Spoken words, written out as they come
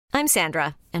I'm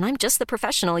Sandra, and I'm just the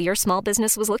professional your small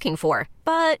business was looking for.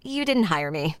 But you didn't hire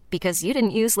me because you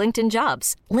didn't use LinkedIn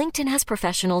Jobs. LinkedIn has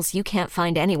professionals you can't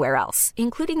find anywhere else,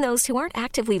 including those who aren't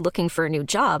actively looking for a new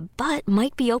job, but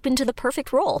might be open to the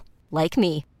perfect role, like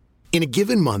me. In a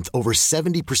given month, over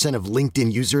 70% of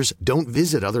LinkedIn users don't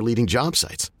visit other leading job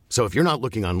sites. So if you're not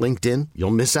looking on LinkedIn,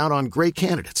 you'll miss out on great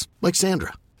candidates like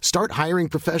Sandra. Start hiring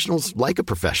professionals like a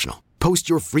professional. Post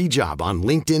your free job on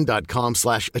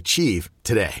linkedin.com/achieve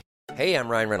today. Hey, I'm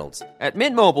Ryan Reynolds. At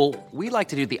Mint Mobile, we like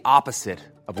to do the opposite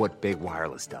of what Big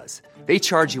Wireless does. They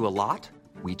charge you a lot,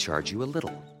 we charge you a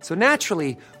little. So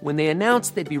naturally, when they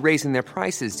announced they'd be raising their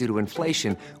prices due to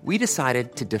inflation, we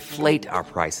decided to deflate our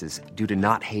prices due to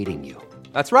not hating you.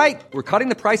 That's right. We're cutting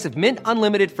the price of Mint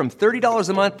Unlimited from $30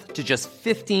 a month to just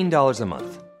 $15 a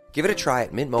month. Give it a try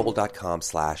at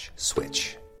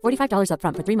mintmobile.com/switch. $45 up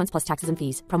front for 3 months plus taxes and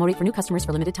fees. Promo rate for new customers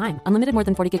for limited time. Unlimited more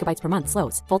than 40 gigabytes per month.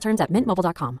 Slows full terms at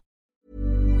mintmobile.com.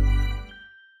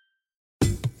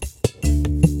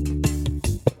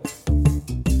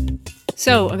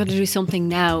 So I'm going to do something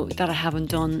now that I haven't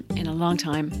done in a long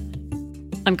time.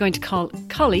 I'm going to call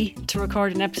Collie to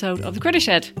record an episode of The Critter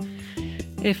Shed,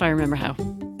 if I remember how.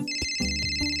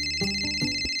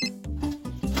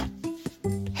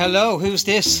 Hello, who's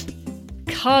this?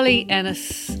 Collie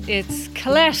Ennis. It's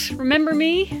Colette. Remember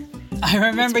me? I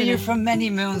remember you from many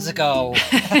moons ago.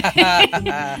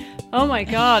 Oh my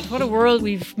God, what a world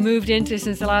we've moved into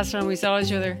since the last time we saw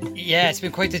each other. Yeah, it's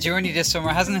been quite the journey this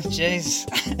summer, hasn't it? Jeez,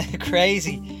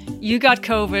 crazy. You got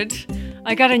COVID.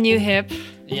 I got a new hip.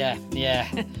 Yeah.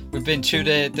 We've been through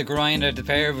the grind of the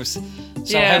pair of us. So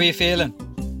Yeah. how are you feeling?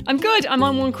 I'm good. I'm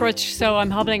on one crutch, so I'm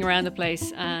hobbling around the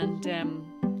place, and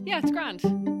yeah, it's grand.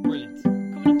 Brilliant.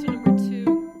 Coming up to number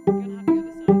 2. I'm gonna have the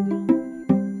other side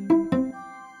done.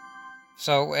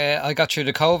 So I got through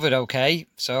the COVID okay.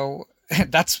 So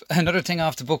that's another thing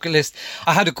off the bucket list.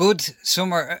 I had a good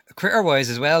summer critter-wise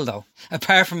as well, though.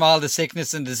 Apart from all the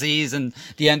sickness and disease and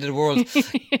the end of the world.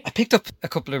 I picked up a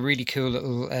couple of really cool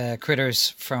little critters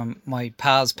from my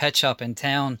pal's pet shop in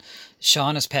town.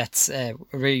 Shauna's Pets, a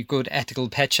really good ethical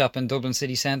pet shop in Dublin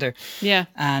city centre. Yeah.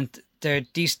 And they're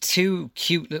these two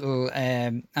cute little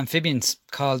amphibians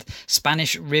called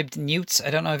Spanish ribbed newts. I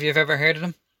don't know if you've ever heard of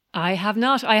them. I have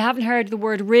not. I haven't heard the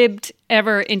word ribbed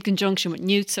ever in conjunction with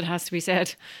newts, it has to be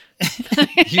said.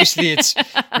 Usually it's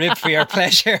ribbed for your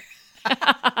pleasure.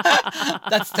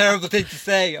 That's a terrible thing to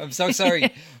say. I'm so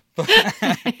sorry. But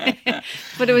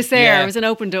it was there. Yeah. It was an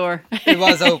open door. It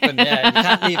was open, yeah. You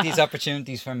can't leave these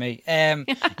opportunities for me.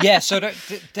 Yeah, so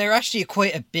they're actually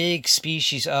quite a big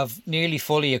species of nearly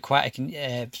fully aquatic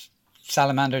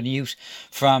salamander newt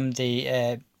from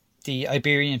the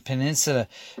Iberian Peninsula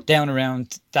down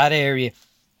around that area.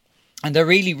 And they're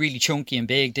really, really chunky and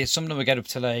big. Some of them will get up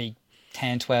to like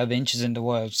 10, 12 inches in the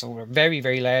wild. So they're very,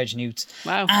 very large newts.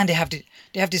 Wow. And they have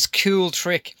this cool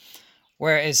trick.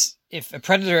 Whereas if a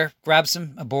predator grabs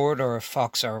them, a bird or a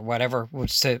fox or whatever,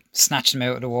 was to snatch them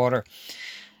out of the water,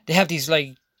 they have these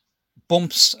like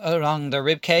bumps along their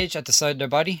rib cage at the side of their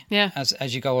body. Yeah.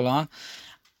 As you go along.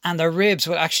 And their ribs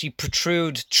will actually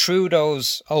protrude through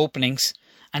those openings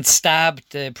and stab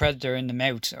the predator in the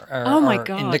mouth or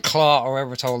in the claw or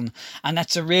wherever it's holding. And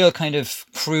that's a real kind of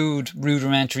crude,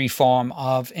 rudimentary form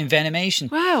of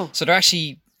envenomation. Wow. So they're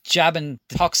actually jabbing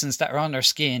the toxins that are on their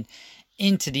skin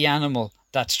into the animal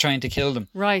that's trying to kill them.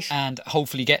 Right. And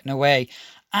hopefully getting away.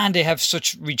 And they have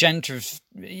such regenerative,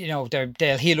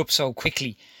 they'll heal up so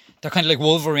quickly. They're kind of like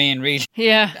Wolverine, really.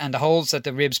 Yeah. And the holes that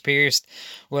the ribs pierced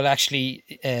will actually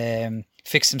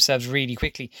fix themselves really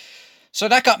quickly. So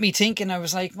that got me thinking. I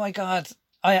was like, my God,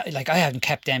 I haven't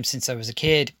kept them since I was a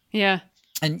kid. Yeah.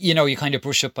 And, you kind of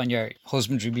brush up on your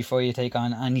husbandry before you take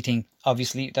on anything.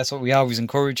 Obviously, that's what we always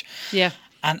encourage. Yeah.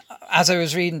 And as I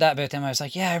was reading that about them, I was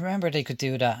like, yeah, I remember they could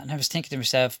do that. And I was thinking to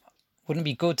myself, wouldn't it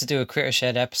be good to do a Critter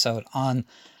Shed episode on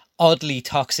oddly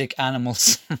toxic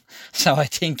animals? So I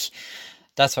think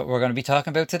that's what we're going to be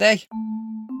talking about today.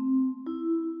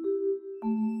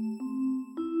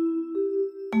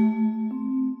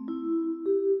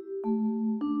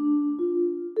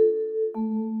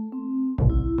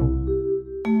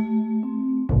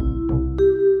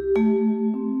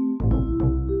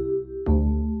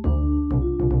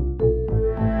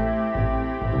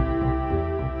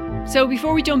 So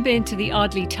before we jump into the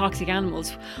oddly toxic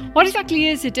animals, what exactly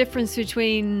is the difference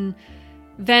between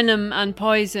venom and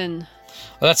poison?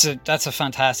 Well, that's a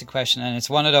fantastic question, and it's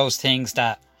one of those things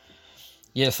that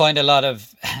you'll find a lot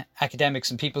of academics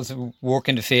and people who work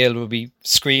in the field will be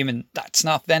screaming, that's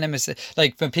not venomous.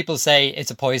 Like when people say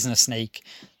it's a poisonous snake,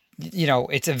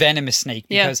 it's a venomous snake,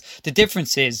 because the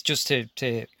difference is, just to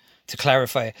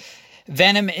clarify,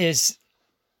 Venom is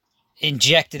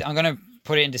injected. I'm going to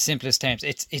put it in the simplest terms.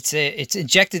 It's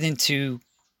injected into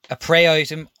a prey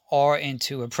item or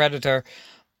into a predator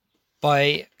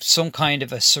by some kind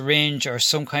of a syringe or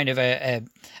some kind of a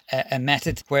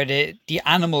method where the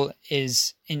animal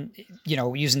is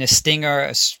using a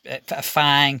stinger, a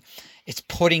fang. It's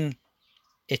putting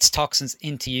its toxins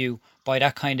into you by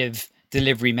that kind of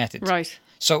delivery method. Right.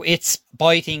 So it's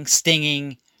biting,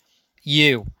 stinging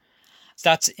you.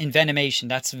 That's envenomation.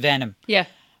 That's venom. Yeah.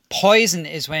 Poison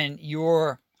is when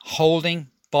you're holding,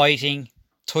 biting,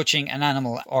 touching an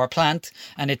animal or a plant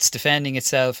and it's defending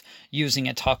itself using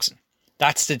a toxin.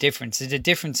 That's the difference. There's a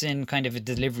difference in kind of a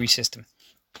delivery system.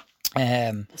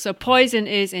 So poison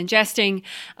is ingesting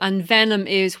and venom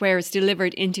is where it's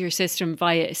delivered into your system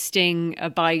via a sting, a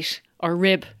bite or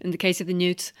rib in the case of the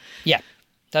newts. Yeah,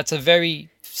 that's a very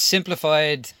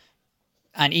simplified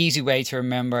and easy way to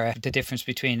remember the difference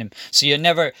between them. So you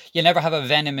never have a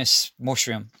venomous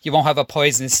mushroom. You won't have a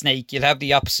poisonous snake. You'll have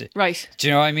the opposite. Right. Do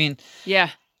you know what I mean?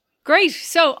 Yeah. Great.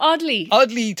 So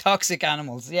oddly toxic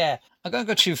animals. Yeah. I'm going to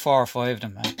go through 4 or 5 of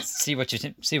them and see what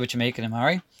you make of them, all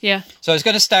right? Yeah. So I was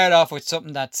going to start off with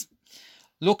something that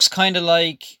looks kind of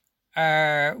like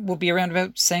would be around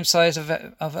about the same size of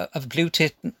a blue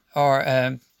tit or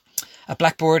a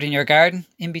blackboard in your garden,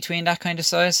 in between that kind of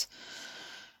size.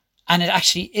 And it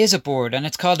actually is a bird, and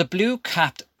it's called a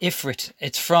blue-capped ifrit.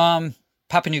 It's from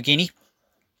Papua New Guinea,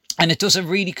 and it does a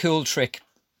really cool trick.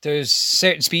 There's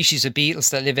certain species of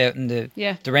beetles that live out in the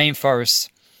rainforests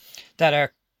that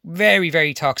are very,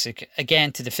 very toxic,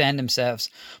 again, to defend themselves.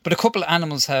 But a couple of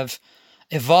animals have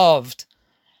evolved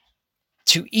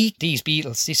to eat these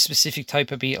beetles, this specific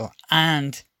type of beetle,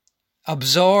 and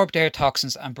absorb their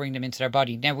toxins and bring them into their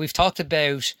body. Now, we've talked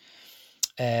about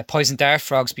poison dart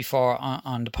frogs before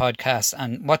on the podcast,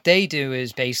 and what they do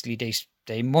is basically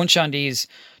they munch on these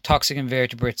toxic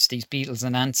invertebrates, these beetles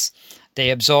and ants. They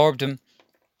absorb them,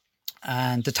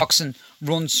 and the toxin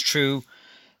runs through.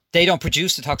 They don't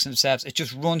produce the toxin themselves. It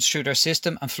just runs through their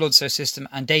system and floods their system,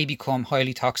 and they become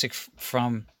highly toxic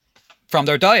from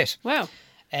their diet. Wow.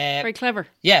 Very clever.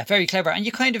 Yeah, very clever. And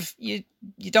you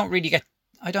don't really get,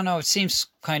 I don't know, it seems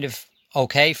kind of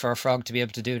okay for a frog to be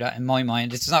able to do that in my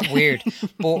mind. It's not weird.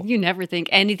 But you never think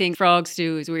anything frogs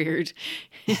do is weird.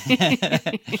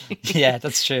 Yeah,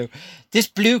 that's true. This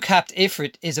blue-capped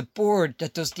ifrit is a bird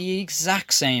that does the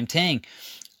exact same thing.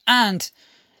 And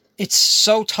it's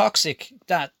so toxic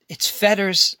that its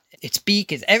feathers, its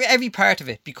beak, every part of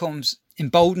it becomes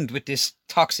emboldened with this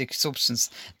toxic substance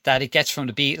that it gets from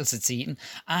the beetles it's eaten.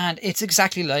 And it's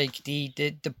exactly like the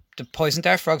poison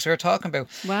dart frogs we were talking about.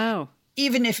 Wow.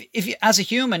 Even if you, as a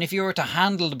human, if you were to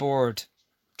handle the bird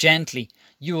gently,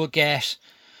 you will get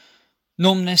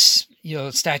numbness,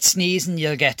 you'll start sneezing,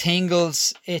 you'll get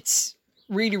tingles. It's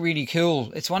really, really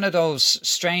cool. It's one of those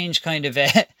strange kind of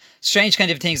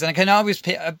things. And I can always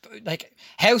like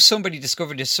how somebody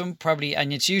discovered this. And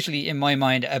it's usually in my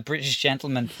mind a British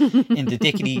gentleman in the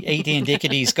 18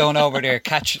 Dickities going over there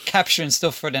capturing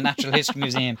stuff for the Natural History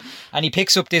Museum, and he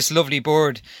picks up this lovely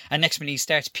bird, and next minute he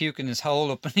starts puking his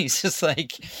hole up, and he's just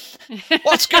like,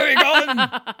 "What's going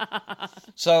on?"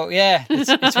 So yeah,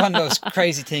 it's one of those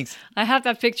crazy things. I have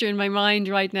that picture in my mind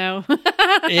right now.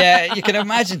 Yeah, you can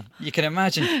imagine.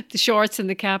 The shorts and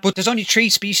the cap. But there's only 3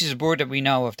 species of bird that we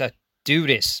know of that do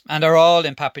this, and they're all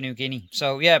in Papua New Guinea.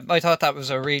 So yeah, I thought that was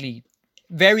a really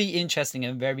very interesting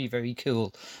and very, very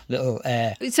cool little...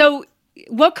 So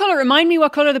what colour? Remind me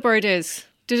what colour the bird is.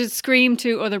 Did it scream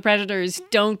to other predators,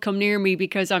 "Don't come near me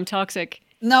because I'm toxic"?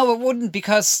 No, it wouldn't,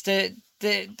 because the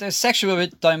sexual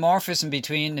dimorphism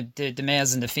between the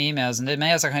males and the females, and the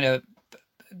males are kind of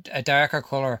a darker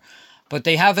colour, but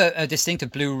they have a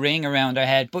distinctive blue ring around their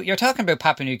head. But you're talking about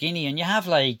Papua New Guinea, and you have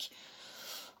like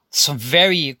some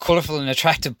very colourful and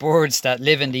attractive birds that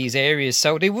live in these areas.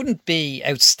 So they wouldn't be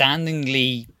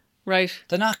outstandingly... Right.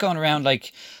 They're not going around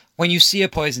like... When you see a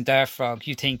poison dart frog,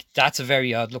 you think that's a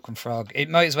very odd looking frog. It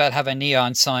might as well have a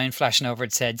neon sign flashing over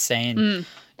its head saying,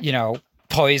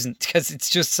 poison, because it's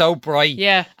just so bright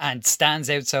and stands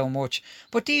out so much.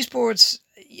 But these birds,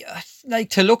 like,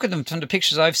 to look at them from the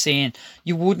pictures I've seen,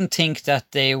 you wouldn't think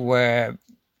that they were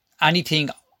anything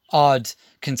odd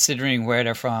considering where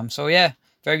they're from. So yeah,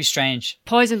 very strange.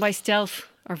 Poison by stealth,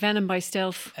 or venom by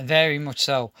stealth. Very much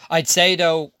so. I'd say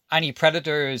though, any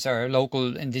predators or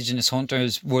local indigenous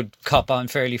hunters would cop on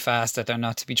fairly fast that they're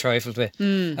not to be trifled with.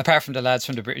 Apart from the lads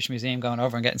from the British Museum going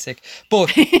over and getting sick.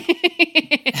 But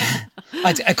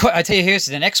I tell you, here's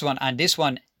the next one, and this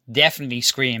one definitely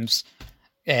screams,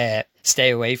 stay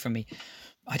away from me.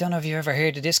 I don't know if you've ever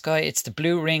heard of this guy. It's the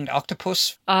blue-ringed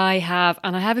octopus. I have,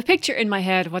 and I have a picture in my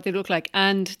head of what they look like,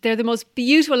 and they're the most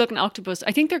beautiful looking octopus.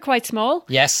 I think they're quite small.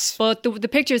 Yes. But the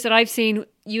pictures that I've seen,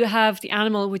 you have the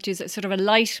animal, which is sort of a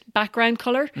light background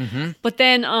colour. Mm-hmm. But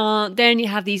then you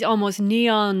have these almost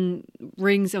neon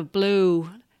rings of blue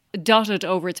dotted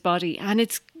over its body, and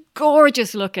it's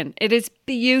gorgeous looking. It is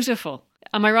beautiful.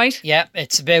 Am I right? Yeah,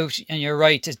 it's about, and you're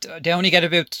right, they only get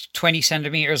about 20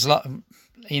 centimetres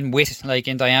in width, like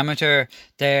in diameter.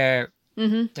 They're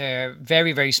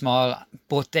very, very small,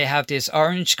 but they have this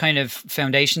orange kind of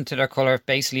foundation to their colour,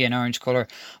 basically an orange colour.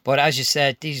 But as you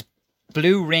said, these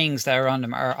blue rings that are on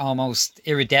them are almost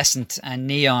iridescent and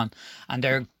neon, and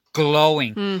they're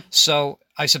glowing. So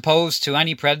I suppose to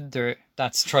any predator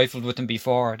that's trifled with them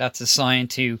before, that's a sign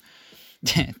to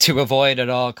avoid at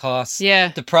all costs. Yeah.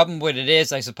 The problem with it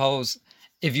is, I suppose,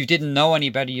 if you didn't know any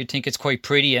better, you'd think it's quite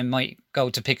pretty and might go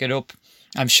to pick it up.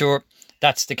 I'm sure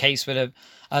that's the case with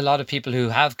a lot of people who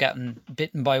have gotten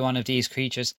bitten by one of these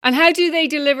creatures. And how do they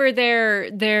deliver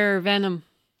their venom?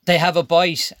 They have a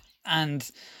bite,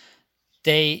 and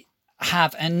they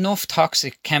have enough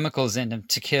toxic chemicals in them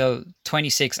to kill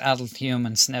 26 adult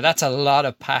humans. Now, that's a lot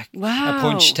of Wow. a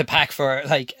punch to pack for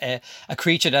like a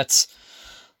creature that's,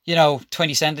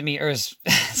 20 centimetres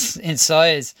in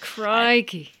size.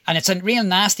 Crikey. And it's a real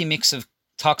nasty mix of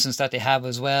toxins that they have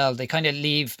as well. They kind of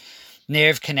leave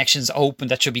nerve connections open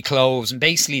that should be closed. And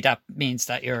basically that means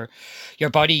that your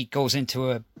body goes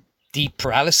into a deep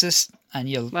paralysis and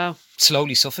you'll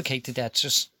slowly suffocate to death,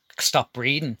 just stop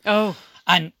breathing. Oh.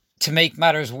 And to make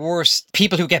matters worse,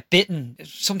 people who get bitten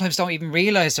sometimes don't even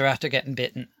realise they're after getting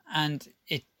bitten. And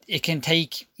it can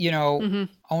take,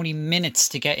 only minutes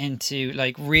to get into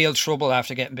like real trouble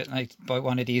after getting bitten by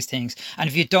one of these things. And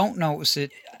if you don't notice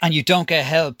it and you don't get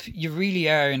help, you really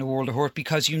are in a world of hurt,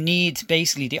 because you need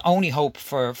basically the only hope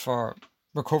for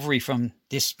recovery from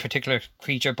this particular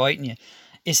creature biting you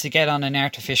is to get on an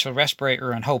artificial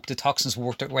respirator and hope the toxins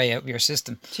work their way out of your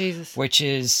system. Jesus. Which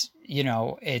is,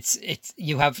 it's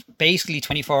you have basically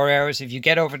 24 hours. If you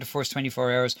get over the first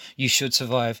 24 hours, you should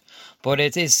survive. But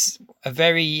it is a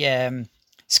very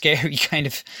scary kind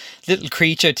of little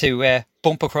creature to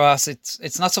bump across.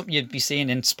 It's not something you'd be seeing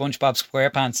in SpongeBob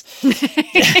SquarePants.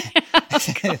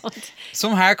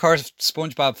 Some hardcore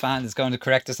SpongeBob fan is going to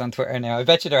correct us on Twitter now. I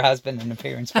bet you there has been an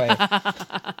appearance by it.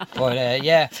 But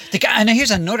yeah. And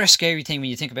here's another scary thing when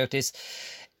you think about this.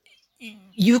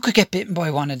 You could get bitten by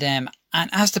one of them, and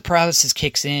as the paralysis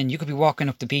kicks in, you could be walking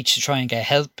up the beach to try and get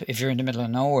help if you're in the middle of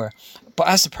nowhere. But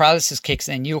as the paralysis kicks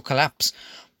in, you'll collapse.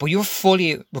 But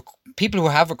people who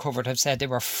have recovered have said they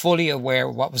were fully aware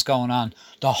of what was going on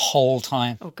the whole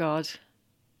time. Oh, God.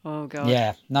 Oh, God.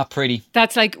 Yeah, not pretty.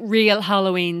 That's like real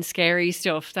Halloween scary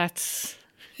stuff. That's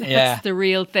the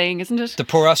real thing, isn't it? The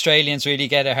poor Australians really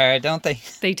get it hard, don't they?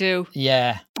 They do.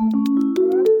 Yeah.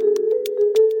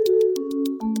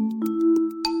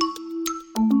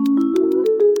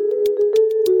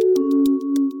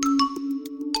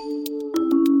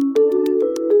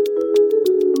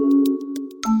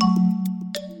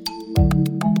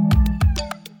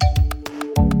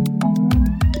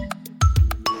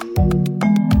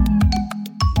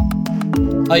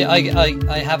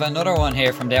 I have another one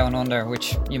here from Down Under,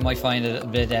 which you might find a little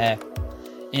bit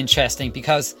interesting,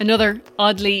 because... Another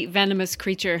oddly venomous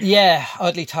creature. Yeah,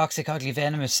 oddly toxic, oddly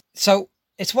venomous. So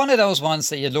it's one of those ones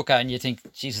that you look at and you think,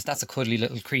 Jesus, that's a cuddly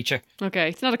little creature. Okay,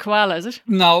 it's not a koala, is it?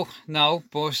 No,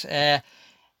 but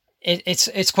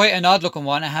it's quite an odd looking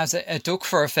one. It has a duck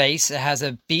for a face. It has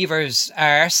a beaver's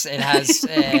arse. It has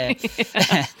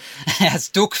it has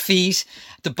duck feet.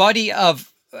 The body of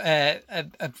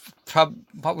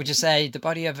what would you say? The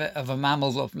body of a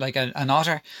mammal, like an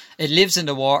otter. It lives in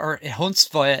the water. It hunts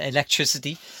via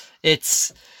electricity.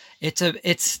 It's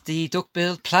the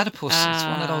duck-billed platypus. It's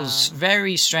one of those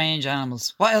very strange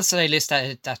animals. What else did I list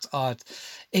that's odd?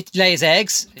 It lays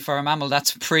eggs. For a mammal,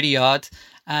 that's pretty odd.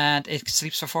 And it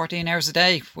sleeps for 14 hours a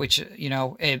day, which,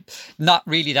 not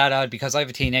really that odd, because I have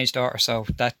a teenage daughter, so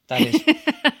that is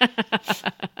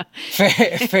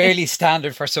fairly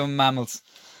standard for some mammals.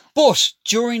 But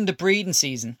during the breeding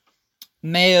season,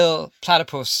 male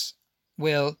platypus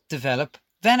will develop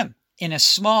venom. In a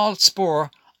small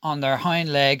spore on their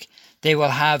hind leg, they will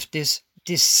have this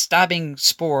stabbing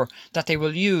spore that they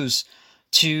will use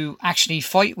to actually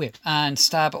fight with and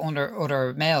stab under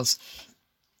other males.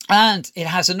 And it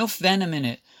has enough venom in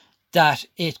it that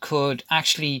it could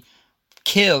actually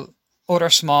kill other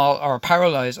small, or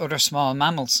paralyze other small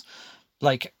mammals,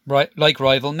 like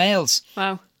rival males.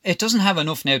 Wow. It doesn't have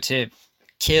enough now to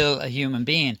kill a human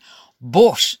being,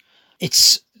 but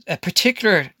it's a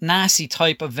particular nasty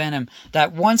type of venom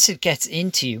that once it gets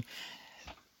into you,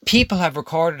 people have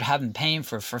recorded having pain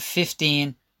for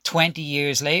 15, 20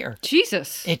 years later.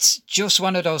 Jesus. It's just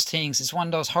one of those things. It's one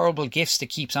of those horrible gifts that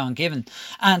keeps on giving.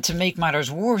 And to make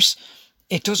matters worse,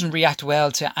 it doesn't react well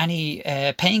to any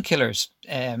painkillers.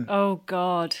 Oh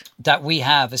God. That we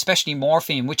have, especially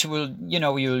morphine, which you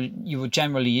would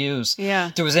generally use.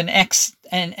 Yeah. There was an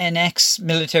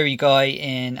ex-military guy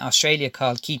in Australia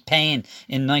called Keith Payne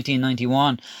in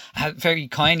 1991, had very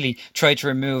kindly tried to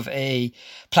remove a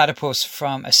platypus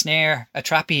from a snare, a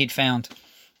trap he'd found,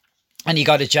 and he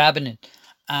got a jab in it,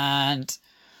 and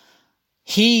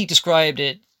he described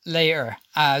it later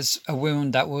as a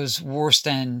wound that was worse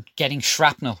than getting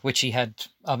shrapnel, which he had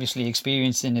obviously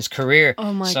experienced in his career.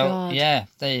 Oh my God. Yeah,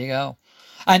 there you go.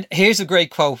 And here's a great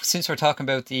quote, since we're talking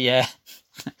about the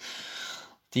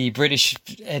the British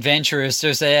adventurers.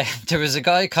 There was a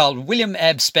guy called William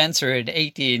Ebb Spencer in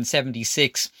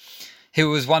 1876 who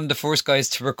was one of the first guys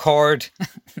to record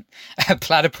a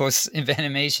platypus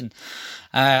envenomation.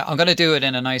 I'm going to do it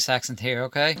in a nice accent here,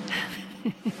 okay?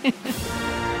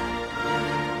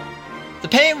 The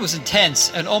pain was intense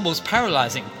and almost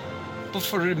paralysing, but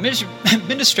for the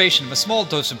administration of a small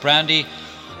dose of brandy,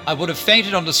 I would have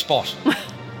fainted on the spot.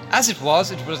 As it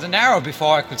was an hour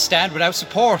before I could stand without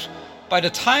support. By the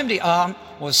time the arm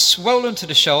was swollen to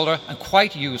the shoulder and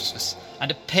quite useless,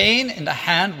 and the pain in the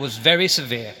hand was very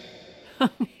severe.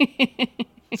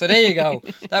 So there you go.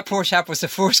 That poor chap was the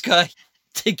first guy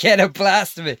to get a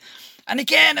blast of it. And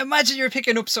again, imagine you're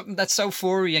picking up something that's so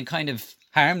furry and kind of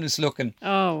harmless looking.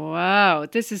 Oh wow,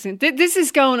 this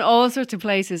is going all sorts of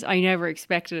places I never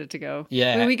expected it to go.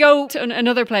 Yeah, will we go to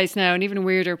another place now, an even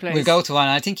weirder place? We'll go to one.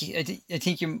 I think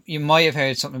you might have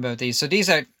heard something about these. So these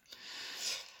are.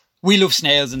 We love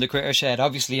snails in the Critter Shed.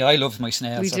 Obviously, I love my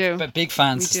snails. We do. I'm big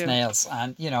fans of snails,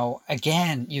 and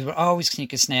again, you would always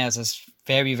think of snails as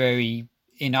very, very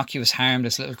innocuous,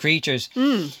 harmless little creatures.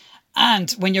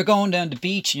 And when you're going down the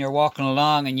beach and you're walking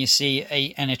along and you see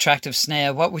an attractive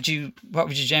snail, what would you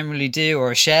generally do?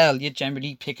 Or a shell, you'd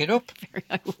generally pick it up.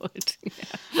 I would.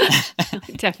 Yeah.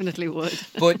 I definitely would.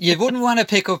 But you wouldn't want to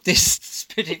pick up this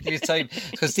particular type,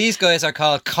 because these guys are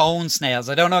called cone snails.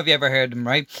 I don't know if you ever heard them,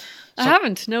 right? I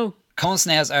haven't, no. Cone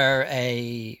snails are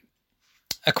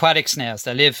aquatic snails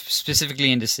that live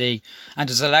specifically in the sea, and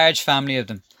there's a large family of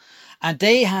them. And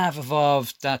they have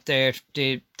evolved that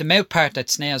the mouth part that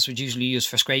snails would usually use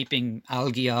for scraping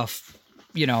algae off,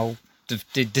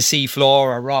 the sea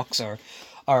floor or rocks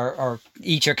or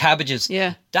eat your cabbages.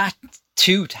 Yeah. That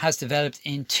tooth has developed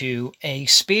into a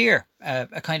spear,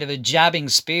 a kind of a jabbing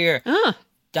spear.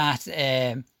 That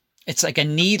it's like a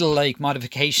needle-like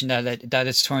modification that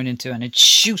it's turned into, and it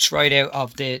shoots right out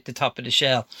of the top of the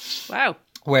shell. Wow.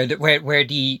 Where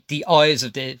the eyes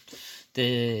of the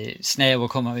snail will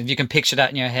come up, if you can picture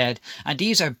that in your head. And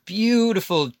these are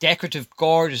beautiful, decorative,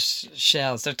 gorgeous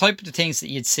shells. They're the type of the things that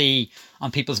you'd see on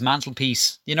people's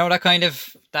mantelpiece. You know, that kind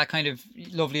of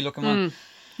lovely looking one.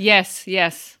 Yes.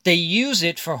 They use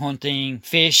it for hunting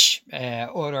fish,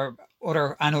 other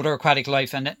aquatic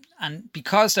life, and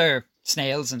because they're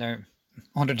snails and they're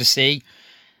under the sea,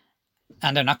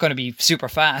 and they're not going to be super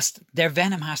fast, their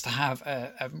venom has to have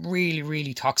a really,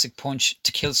 really toxic punch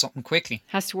to kill something quickly.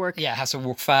 Has to work. Yeah, it has to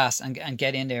work fast and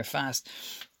get in there fast.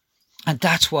 And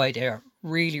that's why they're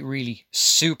really, really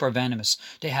super venomous.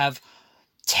 They have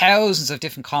thousands of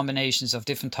different combinations of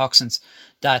different toxins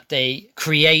that they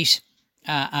create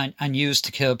and use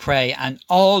to kill prey. And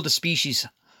all the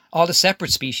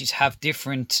separate species have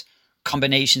different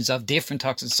combinations of different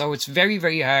toxins. So it's very,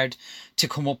 very hard to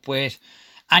come up with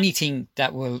anything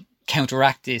that will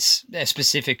counteract this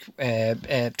specific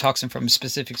toxin from a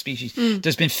specific species.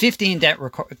 There's been 15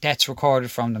 deaths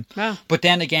recorded from them. Wow. But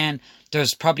then again,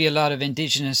 there's probably a lot of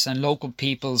indigenous and local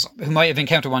peoples who might have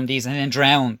encountered one of these and then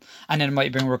drowned, and then it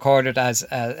might have been recorded as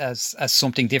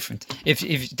something different,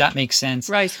 if that makes sense.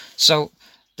 Right. So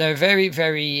they're very,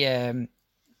 very,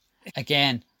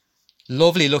 again,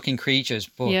 lovely looking creatures,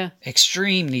 but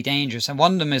extremely dangerous. And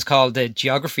one of them is called the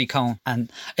geography cone,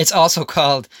 and it's also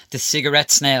called the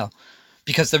cigarette snail,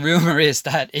 because the rumor is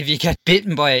that if you get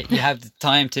bitten by it, you have the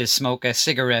time to smoke a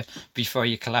cigarette before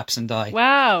you collapse and die.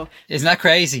 Wow. Isn't that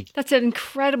crazy? That's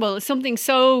incredible. Something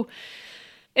so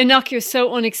innocuous,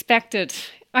 so unexpected.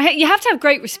 You have to have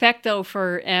great respect, though,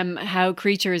 for how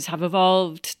creatures have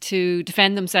evolved to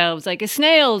defend themselves. Like a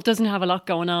snail doesn't have a lot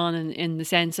going on in the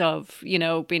sense of,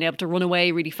 being able to run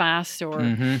away really fast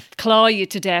or claw you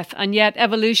to death. And yet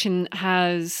evolution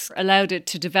has allowed it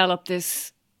to develop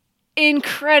this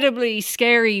incredibly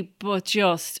scary but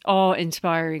just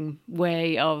awe-inspiring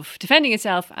way of defending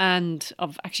itself and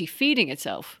of actually feeding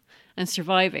itself and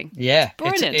surviving. Yeah,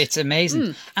 Brilliant. it's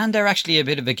amazing. And they're actually a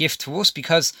bit of a gift to us,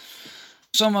 because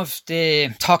some of the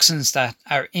toxins that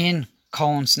are in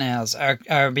cone snails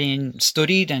are being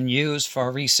studied and used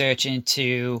for research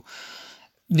into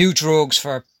new drugs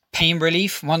for pain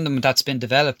relief. One of them that's been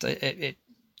developed,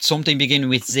 something beginning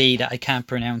with Z that I can't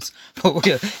pronounce, but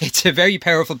it's a very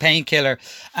powerful painkiller,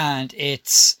 and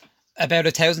it's about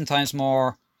 1,000 times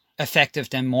more effective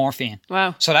than morphine.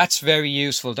 Wow. So that's very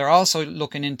useful. They're also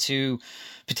looking into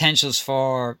potentials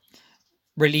for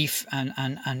relief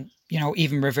and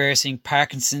even reversing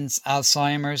Parkinson's,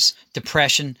 Alzheimer's,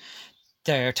 depression.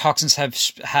 Their toxins have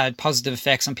had positive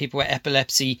effects on people with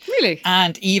epilepsy. Really?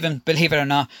 And even, believe it or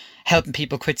not, helping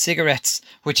people quit cigarettes,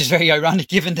 which is very ironic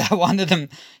given that one of them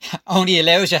only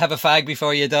allows you to have a fag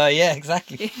before you die. Yeah,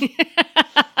 exactly.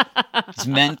 It's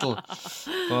mental.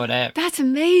 But That's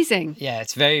amazing. yeah,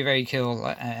 it's very, very cool.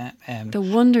 The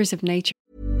wonders of nature.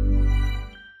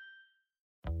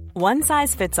 One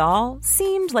size fits all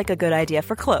seemed like a good idea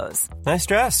for clothes. Nice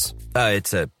dress.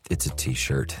 It's a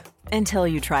t-shirt. Until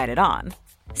you tried it on.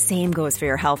 Same goes for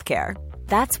your healthcare.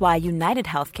 That's why United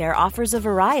Healthcare offers a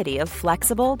variety of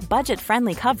flexible,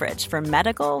 budget-friendly coverage for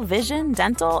medical, vision,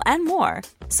 dental, and more.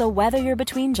 So whether you're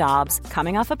between jobs,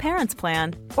 coming off a parent's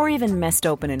plan, or even missed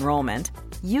open enrollment,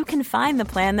 you can find the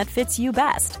plan that fits you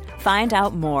best. Find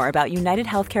out more about United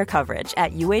Healthcare coverage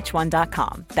at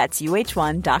uh1.com. That's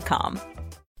uh1.com.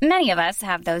 Many of us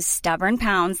have those stubborn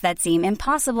pounds that seem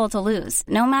impossible to lose,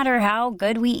 no matter how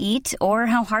good we eat or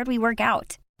how hard we work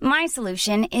out. My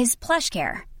solution is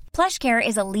PlushCare. PlushCare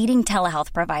is a leading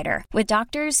telehealth provider with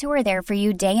doctors who are there for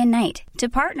you day and night to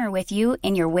partner with you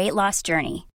in your weight loss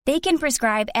journey. They can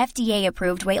prescribe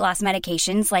FDA-approved weight loss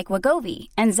medications like Wegovy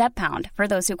and Zepbound for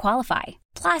those who qualify.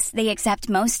 Plus, they accept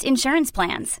most insurance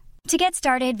plans. To get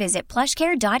started, visit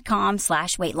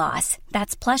plushcare.com/weightloss.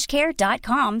 That's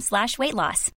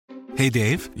plushcare.com/weightloss. Hey,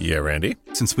 Dave. Yeah, Randy.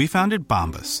 Since we founded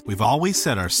Bombas, we've always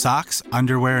said our socks,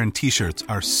 underwear, and T-shirts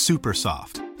are super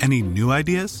soft. Any new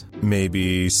ideas?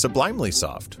 Maybe sublimely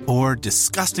soft. Or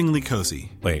disgustingly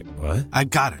cozy? Wait, what? I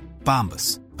got it.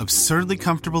 Bombas. Absurdly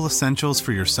comfortable essentials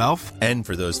for yourself And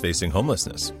for those facing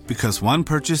homelessness. because one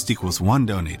purchased equals one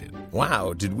donated.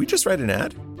 Wow, did we just write an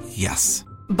ad? Yes.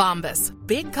 Bombas.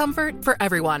 Big comfort for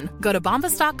everyone. Go to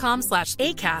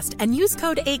bombas.com/ACAST and use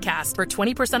code ACAST for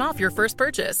 20% off your first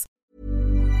purchase.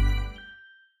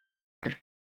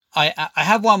 I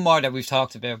have one more that we've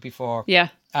talked about before. Yeah.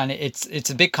 And it's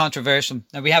a bit controversial.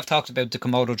 Now, we have talked about the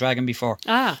Komodo dragon before.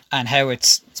 And how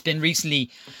it's been recently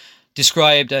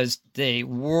described as the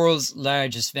world's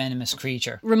largest venomous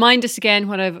creature. Remind us again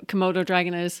what a Komodo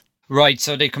dragon is. Right,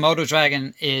 so the Komodo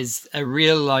dragon is a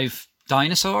real life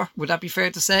dinosaur. Would that be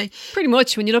fair to say? Pretty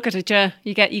much. When you look at it, yeah,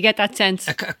 you get that sense.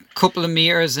 A couple of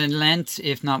meters in length,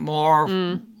 if not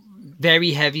more.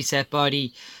 Very heavy set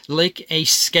body, like a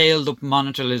scaled up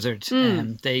monitor lizard.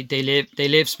 They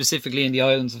live specifically in the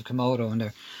islands of Komodo, and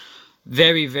they're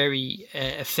very, very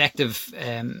effective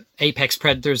apex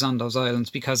predators on those islands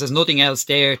because there's nothing else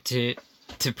there to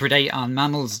predate on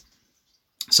mammals.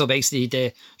 So basically,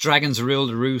 the dragons rule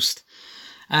the roost.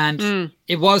 And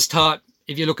it was thought,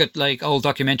 if you look at like old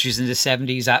documentaries in the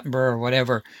 70s, Attenborough or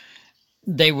whatever,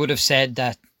 they would have said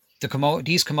that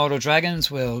these Komodo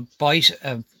dragons will bite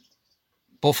a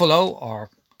buffalo or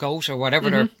goat or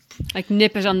whatever they're, like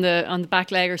nip it on the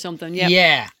back leg or something. Yeah.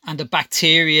 Yeah, and the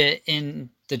bacteria in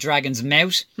the dragon's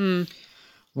mouth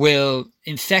will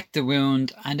infect the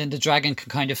wound, and then the dragon can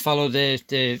kind of follow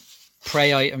the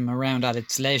prey item around at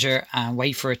its leisure and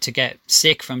wait for it to get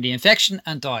sick from the infection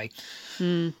and die.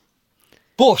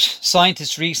 But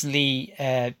scientists recently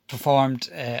performed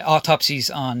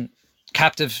autopsies on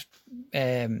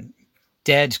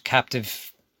dead captive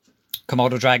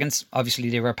Komodo dragons. Obviously,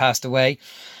 they were passed away.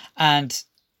 And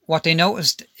what they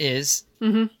noticed is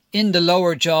in the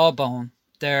lower jawbone,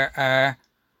 there are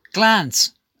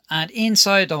glands. And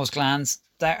inside those glands,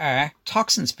 there are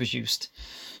toxins produced.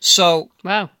 So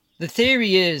Wow. the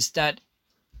theory is that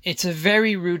it's a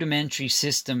very rudimentary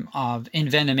system of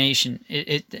envenomation.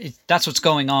 That's what's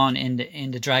going on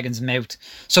in the dragon's mouth.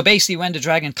 So basically, when the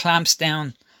dragon clamps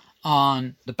down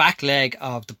on the back leg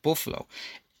of the buffalo,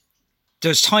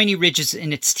 there's tiny ridges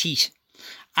in its teeth,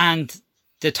 and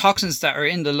the toxins that are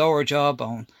in the lower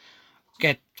jawbone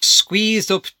get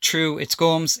squeezed up through its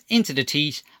gums into the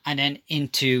teeth and then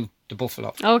into the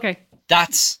buffalo. Okay.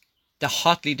 That's the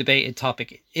hotly debated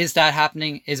topic. Is that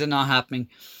happening? Is it not happening?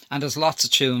 And there's lots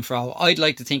of to and fro. I'd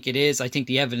like to think it is. I think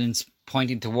the evidence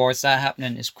pointing towards that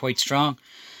happening is quite strong.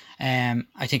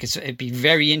 I think it'd be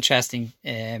very interesting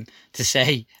to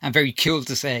say, and very cool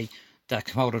to say, that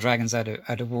Komodo dragons are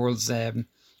the world's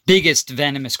biggest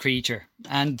venomous creature.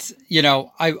 And, you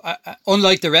know, I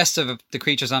unlike the rest of the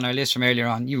creatures on our list from earlier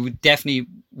on, you would definitely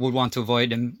want to avoid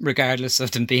them regardless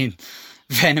of them being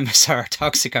venomous or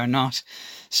toxic or not.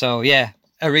 So, yeah,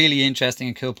 a really interesting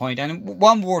and cool point. And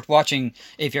one worth watching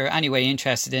if you're anyway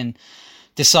interested in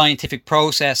the scientific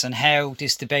process and how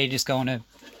this debate is going to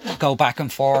go back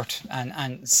and forth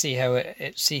and see how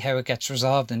it gets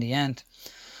resolved in the end.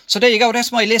 So there you go.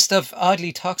 That's my list of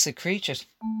oddly toxic creatures.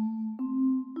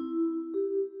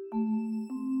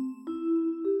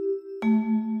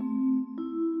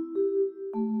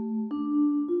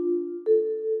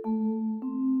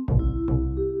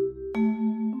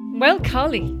 Well,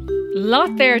 Collie,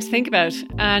 lot there to think about,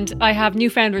 and I have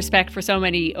newfound respect for so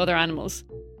many other animals.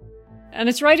 And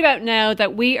it's right about now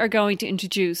that we are going to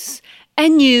introduce a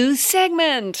new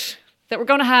segment that we're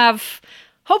going to have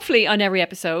hopefully on every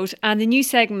episode. And the new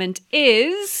segment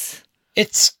is...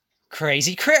 It's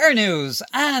Crazy Critter News.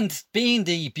 And being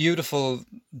the beautiful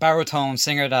baritone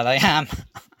singer that I am,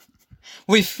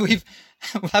 we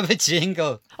have a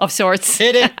jingle. Of sorts.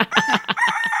 Hit it.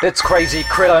 It's Crazy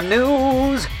Critter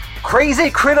News. Crazy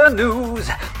Critter News.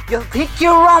 You'll think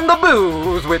you're on the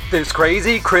booze with this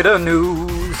Crazy Critter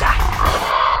News.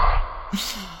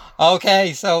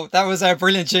 Okay, so that was our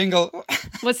brilliant jingle.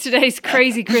 What's today's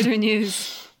Crazy Critter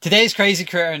News? Today's Crazy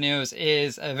Critter News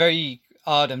is a very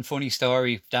odd and funny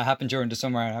story that happened during the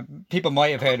summer. People might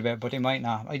have heard about it, but they might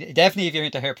not. Definitely, if you're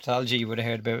into herpetology, you would have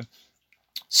heard about it.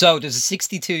 So there's a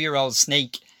 62-year-old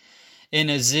snake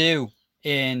in a zoo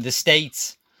in the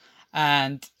States,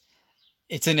 and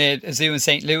it's in a zoo in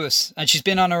St. Louis, and she's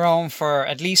been on her own for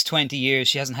at least 20 years.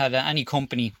 She hasn't had any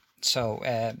company, so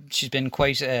she's been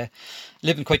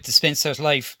living quite the spinster's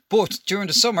life. But during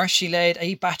the summer, she laid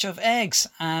a batch of eggs,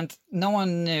 and no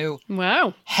one knew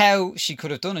how she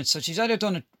could have done it. So she's either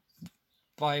done it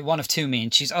by one of two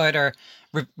means. She's either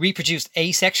reproduced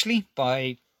asexually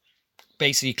by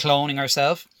basically cloning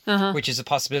herself, which is a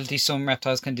possibility. Some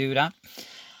reptiles can do that.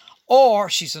 Or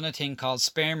she's done a thing called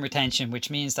sperm retention, which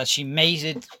means that she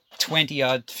mated 20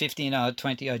 odd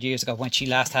years ago when she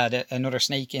last had another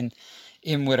snake in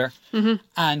with her,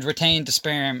 and retained the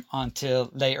sperm until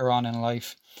later on in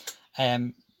life.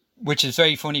 Which is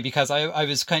very funny because I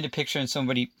was kind of picturing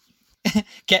somebody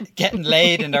getting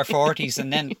laid in their 40s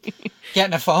and then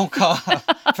getting a phone call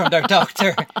from their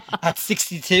doctor at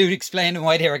 62 explaining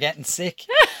why they were getting sick.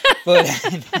 But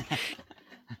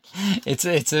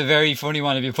it's a very funny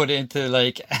one if you put it into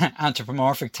like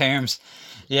anthropomorphic terms.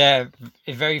 Yeah,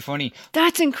 very funny.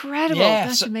 That's incredible. Yeah,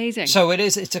 that's amazing. So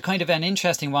it's a kind of an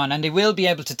interesting one, and they will be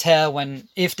able to tell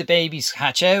if the babies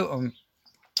hatch out or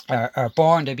are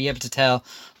born. They'll be able to tell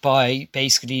by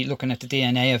basically looking at the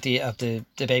DNA of the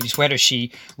babies whether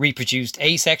she reproduced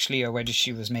asexually or whether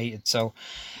she was mated. So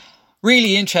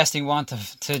really interesting one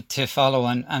to follow,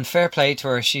 and fair play to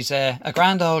her. She's a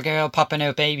grand old girl popping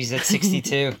out babies at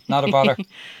 62. Not a bother.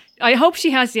 I hope she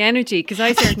has the energy, because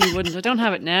I certainly wouldn't. I don't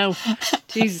have it now.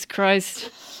 Jesus Christ.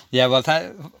 Yeah, well,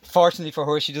 fortunately for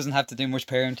her, she doesn't have to do much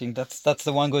parenting. That's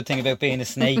the one good thing about being a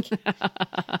snake.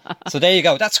 So there you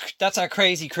go. That's our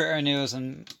Crazy Critter News.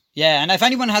 And yeah, and if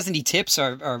anyone has any tips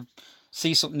or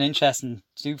see something interesting,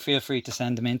 do feel free to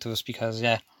send them in to us, because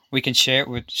yeah, we can share it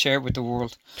with the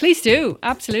world. Please do,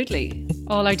 absolutely.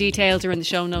 All our details are in the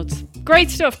show notes.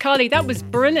 Great stuff, Collie. That was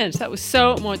brilliant. That was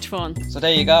so much fun. So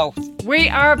there you go. We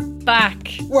are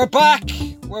back. We're back.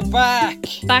 We're back.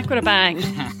 Back with a bang.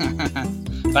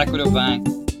 Back with a bang.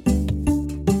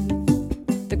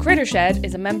 The Critter Shed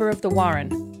is a member of The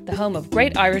Warren, the home of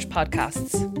great Irish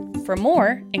podcasts. For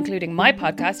more, including my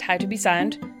podcast, How to Be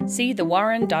Sound, see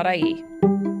thewarren.ie.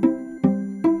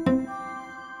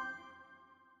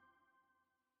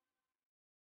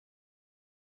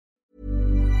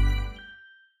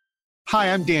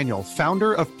 Hi, I'm Daniel,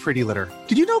 founder of Pretty Litter.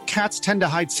 Did you know cats tend to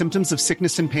hide symptoms of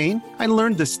sickness and pain? I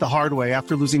learned this the hard way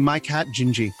after losing my cat,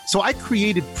 Gingy. So I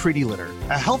created Pretty Litter,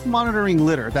 a health monitoring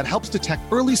litter that helps detect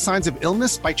early signs of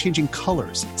illness by changing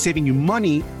colors, saving you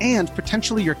money and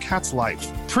potentially your cat's life.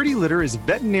 Pretty Litter is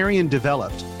veterinarian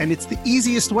developed, and it's the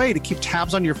easiest way to keep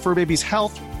tabs on your fur baby's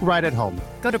health right at home.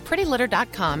 Go to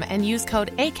prettylitter.com and use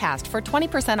code ACAST for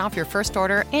 20% off your first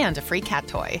order and a free cat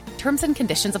toy. Terms and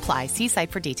conditions apply. See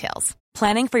site for details.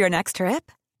 Planning for your next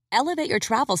trip? Elevate your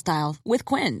travel style with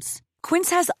Quince. Quince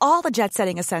has all the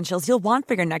jet-setting essentials you'll want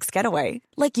for your next getaway,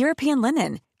 like European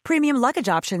linen, premium luggage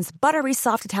options, buttery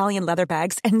soft Italian leather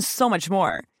bags, and so much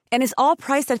more. And is all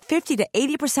priced at 50 to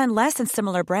 80% less than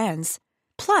similar brands.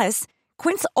 Plus,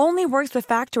 Quince only works with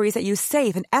factories that use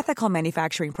safe and ethical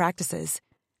manufacturing practices.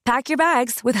 Pack your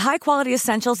bags with high-quality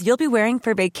essentials you'll be wearing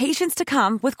for vacations to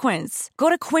come with Quince. Go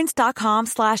to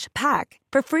quince.com/pack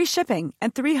for free shipping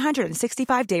and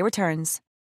 365-day returns.